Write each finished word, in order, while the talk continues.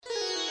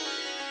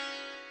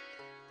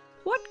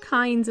What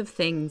kinds of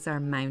things are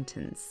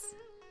mountains?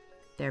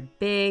 They're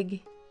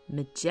big,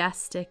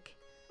 majestic,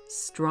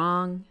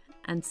 strong,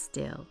 and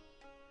still.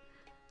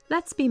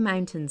 Let's be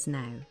mountains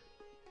now.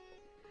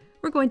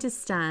 We're going to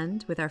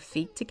stand with our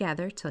feet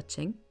together,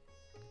 touching.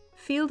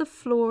 Feel the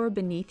floor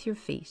beneath your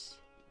feet.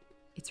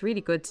 It's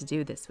really good to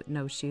do this with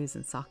no shoes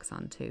and socks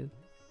on too.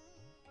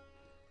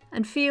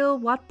 And feel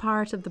what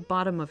part of the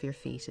bottom of your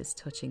feet is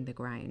touching the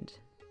ground.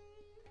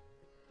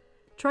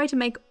 Try to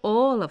make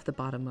all of the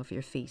bottom of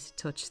your feet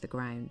touch the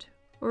ground,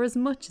 or as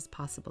much as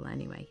possible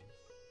anyway.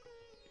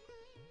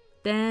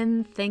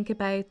 Then think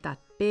about that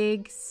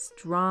big,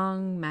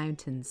 strong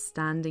mountain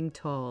standing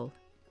tall.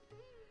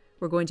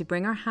 We're going to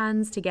bring our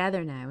hands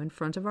together now in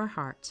front of our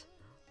heart,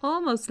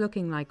 almost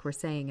looking like we're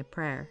saying a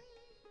prayer.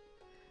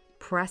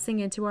 Pressing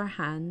into our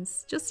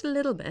hands just a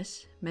little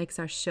bit makes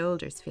our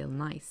shoulders feel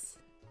nice.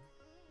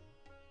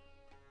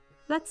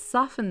 Let's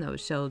soften those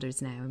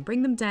shoulders now and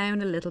bring them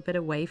down a little bit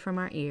away from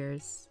our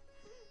ears,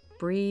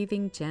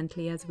 breathing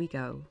gently as we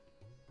go.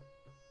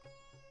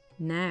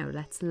 Now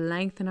let's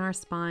lengthen our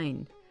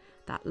spine,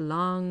 that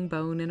long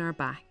bone in our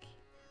back,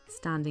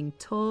 standing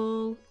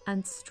tall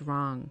and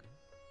strong.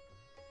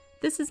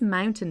 This is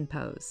mountain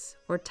pose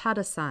or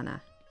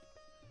Tadasana.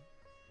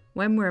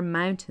 When we're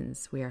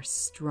mountains, we are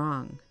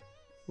strong,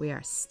 we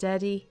are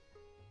steady,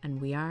 and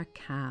we are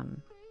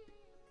calm.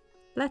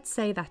 Let's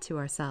say that to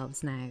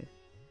ourselves now.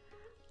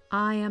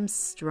 I am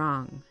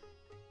strong.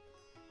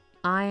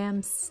 I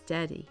am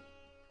steady.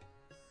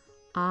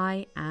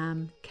 I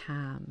am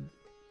calm.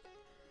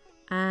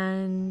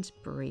 And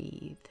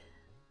breathe.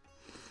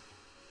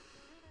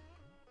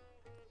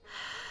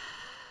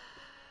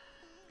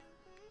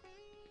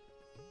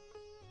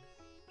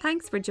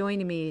 Thanks for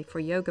joining me for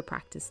yoga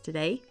practice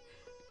today.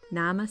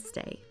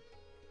 Namaste.